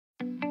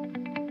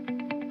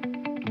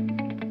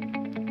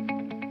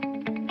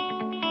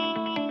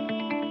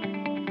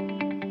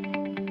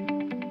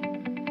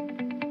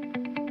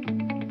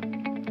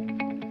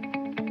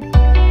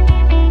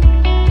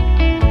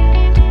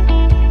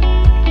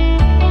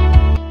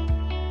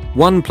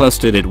OnePlus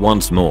did it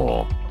once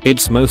more.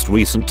 Its most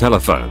recent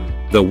telephone,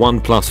 the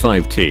OnePlus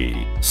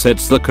 5T,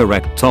 sets the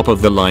correct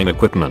top-of-the-line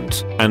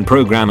equipment and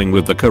programming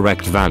with the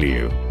correct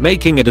value,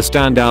 making it a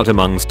standout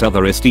amongst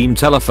other esteemed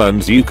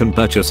telephones you can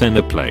purchase in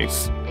a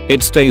place.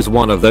 It stays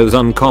one of those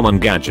uncommon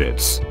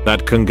gadgets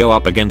that can go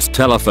up against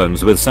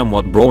telephones with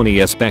somewhat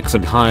brawnier specs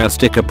and higher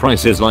sticker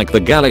prices like the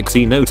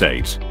Galaxy Note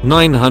 8,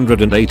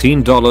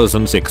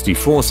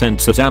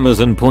 $918.64 at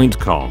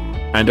Amazon.com,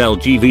 and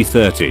LG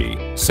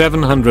V30,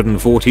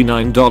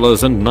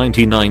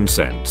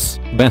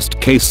 $749.99. Best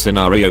case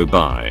scenario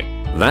buy.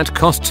 That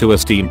cost to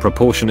esteem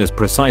proportion is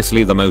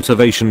precisely the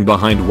motivation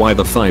behind why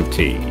the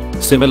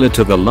 5T, similar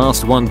to the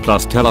last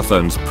OnePlus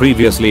telephones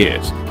previously,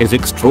 is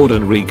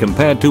extraordinary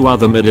compared to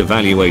other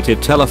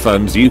mid-evaluated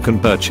telephones you can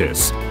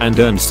purchase and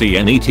earn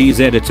CNET's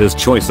Editor's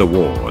Choice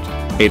Award.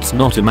 It's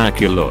not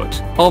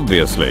immaculate,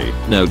 obviously,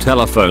 no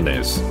telephone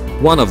is.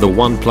 One of the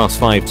OnePlus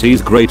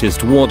 5T's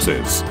greatest warts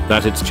is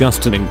that it's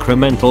just an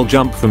incremental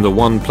jump from the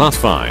OnePlus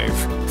 5,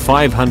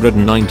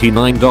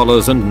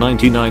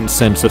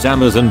 $599.99 at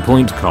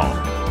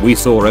Amazon.com, we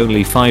saw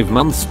only 5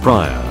 months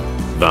prior.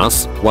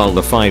 Thus, while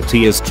the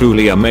 5T is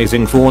truly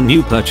amazing for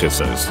new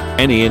purchasers,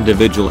 any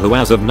individual who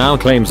as of now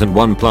claims an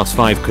OnePlus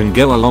 5 can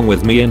go along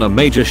with me in a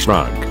major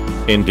shrug.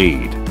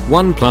 Indeed,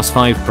 OnePlus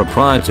 5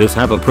 proprietors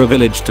have a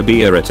privilege to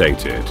be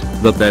irritated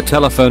that their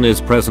telephone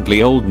is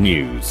presently old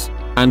news.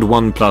 And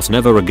OnePlus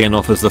never again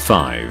offers the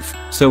 5,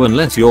 so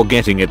unless you're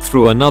getting it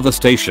through another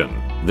station,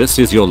 this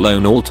is your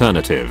lone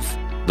alternative.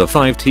 The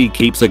 5T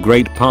keeps a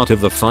great part of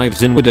the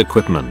 5's inward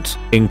equipment,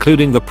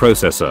 including the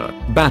processor,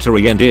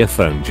 battery and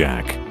earphone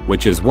jack,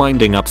 which is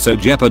winding up so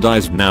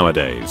jeopardized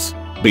nowadays.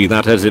 Be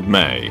that as it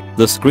may,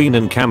 the screen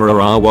and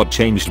camera are what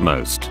changed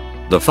most.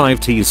 The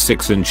 5T's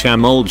 6-inch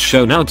AMOLED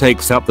show now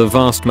takes up the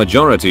vast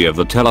majority of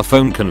the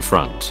telephone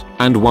confront,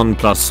 and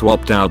OnePlus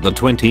swapped out the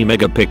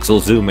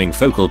 20-megapixel zooming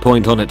focal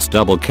point on its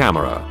double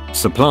camera,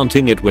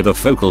 supplanting it with a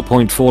focal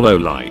point for low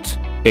light.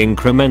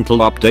 Incremental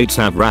updates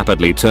have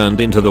rapidly turned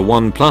into the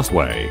OnePlus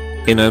way.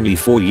 In only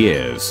 4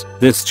 years,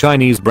 this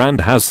Chinese brand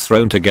has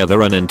thrown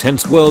together an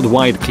intense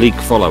worldwide clique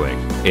following,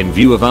 in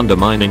view of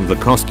undermining the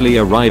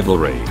costlier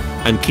rivalry,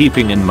 and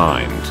keeping in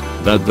mind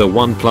that the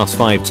OnePlus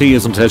 5T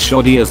isn't as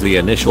shoddy as the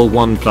initial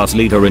OnePlus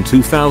leader in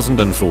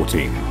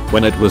 2014,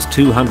 when it was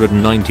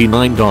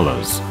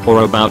 $299,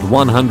 or about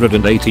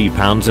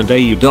 £180 and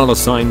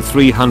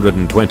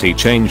 $320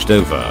 changed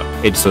over.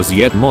 It's as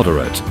yet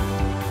moderate,